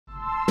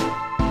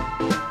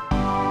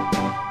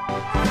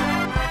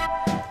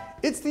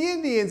It's the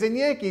Indians and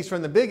Yankees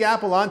from the Big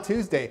Apple on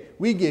Tuesday.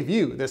 We give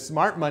you the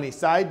smart money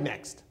side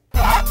next.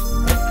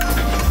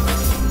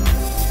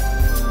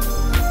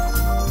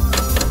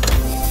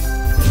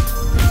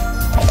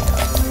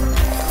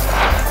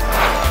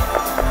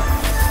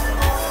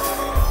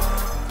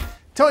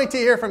 Tony T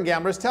here from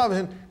Gamblers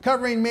Television,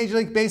 covering Major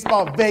League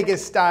Baseball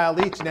Vegas style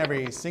each and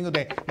every single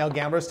day. Now,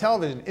 Gamblers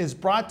Television is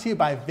brought to you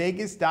by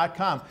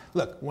Vegas.com.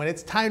 Look, when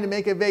it's time to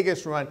make a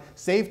Vegas run,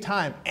 save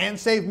time and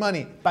save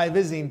money by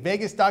visiting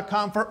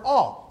Vegas.com for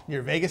all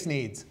your Vegas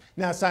needs.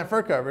 Now it's time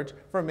for coverage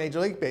for Major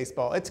League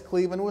Baseball. It's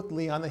Cleveland with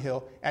Lee on the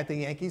Hill at the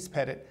Yankees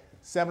Pettit.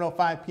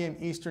 7:05 p.m.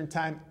 Eastern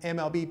Time,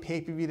 MLB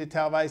pay-per-view to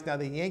televise. Now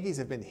the Yankees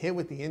have been hit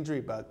with the injury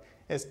bug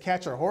as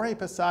catcher Jorge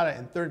Posada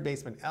and third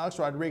baseman Alex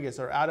Rodriguez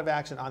are out of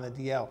action on the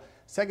DL.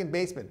 Second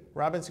baseman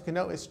Robinson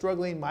Cano is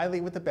struggling mightily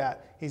with the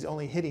bat. He's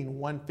only hitting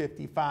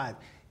 .155.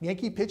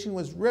 Yankee pitching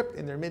was ripped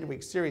in their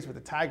midweek series with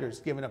the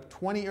Tigers, giving up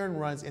 20 earned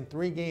runs in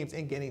 3 games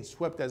and getting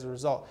swept as a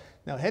result.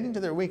 Now heading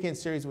to their weekend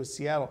series with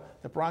Seattle,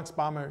 the Bronx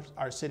Bombers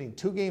are sitting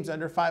 2 games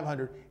under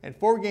 .500 and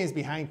 4 games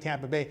behind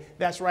Tampa Bay.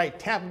 That's right,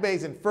 Tampa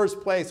Bay's in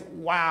first place.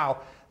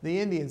 Wow. The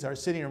Indians are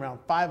sitting around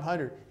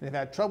 .500 and have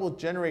had trouble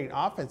generating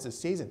offense this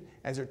season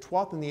as they're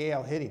 12th in the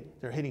AL hitting.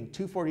 They're hitting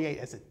 .248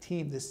 as a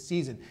team this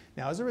season.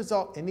 Now, as a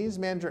result, Indians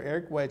manager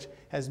Eric Wedge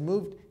has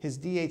moved his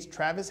DH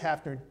Travis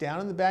Hafner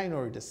down in the batting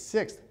order to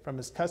 6th from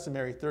his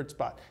customary 3rd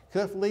spot.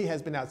 Cliff Lee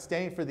has been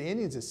outstanding for the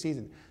Indians this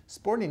season,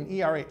 sporting an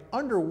ERA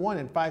under 1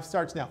 in 5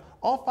 starts. Now,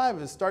 all 5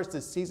 of his starts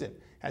this season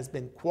has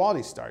been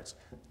quality starts.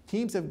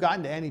 Teams have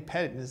gotten to Andy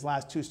Pettit in his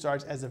last 2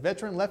 starts as the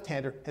veteran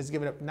left-hander has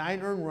given up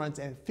 9 earned runs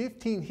and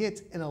 15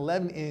 hits in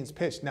 11 innings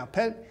pitched. Now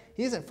Pettit,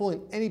 he isn't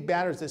fooling any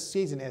batters this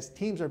season as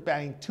teams are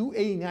batting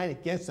 .289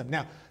 against him.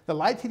 Now the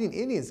light-hitting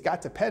Indians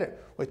got to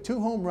Pettit with 2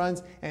 home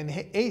runs and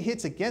 8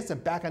 hits against him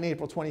back on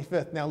April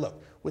 25th. Now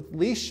look, with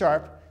Lee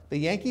Sharp, the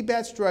Yankee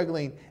bat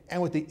struggling,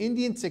 and with the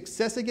Indians'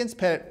 success against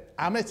Pettit,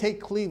 I'm going to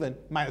take Cleveland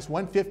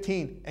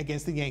 -115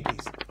 against the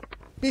Yankees.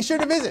 Be sure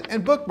to visit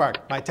and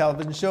bookmark my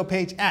television show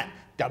page at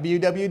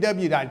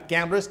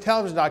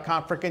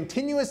www.gamblerstelevision.com for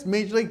continuous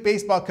Major League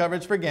Baseball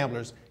coverage for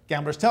gamblers.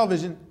 Gamblers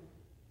Television,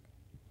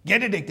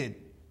 get addicted.